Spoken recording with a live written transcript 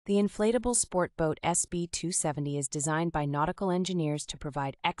The Inflatable Sport Boat SB-270 is designed by nautical engineers to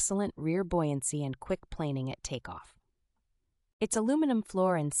provide excellent rear buoyancy and quick planing at takeoff. Its aluminum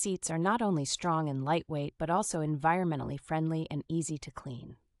floor and seats are not only strong and lightweight, but also environmentally friendly and easy to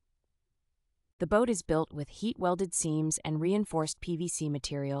clean. The boat is built with heat-welded seams and reinforced PVC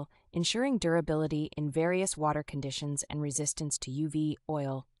material, ensuring durability in various water conditions and resistance to UV,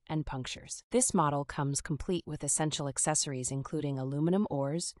 oil, and punctures. This model comes complete with essential accessories including aluminum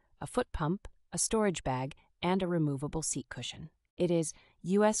oars, a foot pump, a storage bag, and a removable seat cushion. It is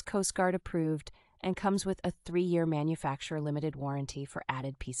U.S. Coast Guard approved and comes with a 3-year manufacturer limited warranty for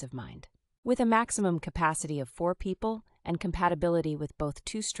added peace of mind. With a maximum capacity of 4 people and compatibility with both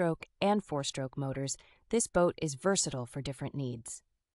 2-stroke and 4-stroke motors, this boat is versatile for different needs.